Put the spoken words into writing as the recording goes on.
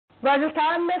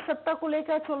राजस्थान में सत्ता को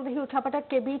लेकर चल रही उठापटक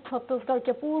के बीच छत्तीसगढ़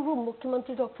के पूर्व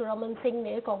मुख्यमंत्री डॉक्टर रमन सिंह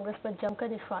ने कांग्रेस पर जमकर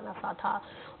निशाना साधा।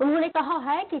 उन्होंने कहा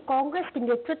है कि कांग्रेस के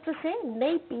नेतृत्व से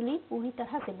नई पीढ़ी पूरी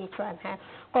तरह से बेचैन है।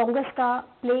 कांग्रेस का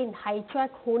प्लेन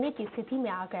हाईजैक होने की स्थिति में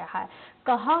आ गया है।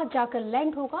 कहां जाकर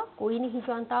लैंड होगा कोई नहीं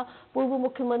जानता। पूर्व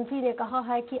मुख्यमंत्री ने कहा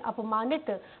है कि अपमानित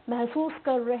महसूस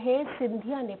कर रहे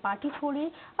सिंधिया ने पार्टी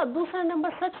छोड़ी। अब दूसरा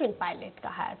नंबर सचिन पायलट का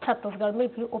है। छत्तीसगढ़ में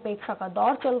भी उपेक्षा का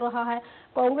दौर चल रहा है।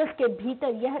 कांग्रेस के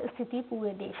भीतर यह स्थिति पूरे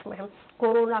देश में है।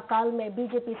 कोरोना काल में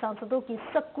बीजेपी सांसदों की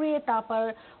सक्रियता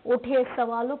पर उठे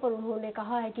सवालों पर उन्होंने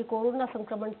कहा है कि कोरोना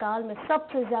संक्रमण काल में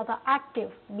सबसे ज्यादा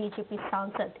एक्टिव बीजेपी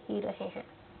सांसद ही रहे हैं।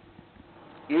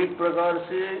 एक प्रकार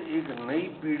से एक नई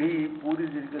पीढ़ी पूरी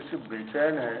तरीके से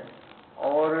बेचैन है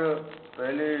और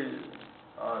पहले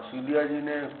सिंधिया जी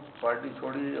ने पार्टी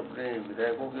छोड़ी अपने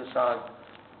विधायकों के साथ,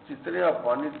 जितने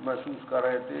अपमानित महसूस कर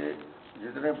रहे थे,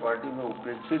 जितने पार्टी में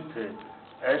उपेक्षित थे,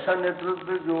 ऐसा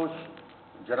नेतृत्व जो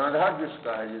जनाधार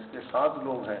जिसका है, जिसके साथ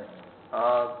लोग हैं,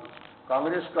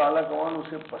 कांग्रेस का आला कमान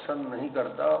उसे पसंद नहीं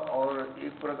करता और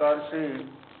एक प्रकार से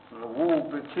वो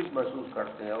उपेक्षित महसूस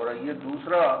करते हैं। और ये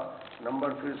दूसरा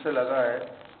नंबर फिर से लगा है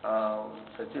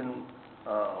सचिन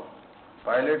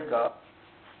पायलट का।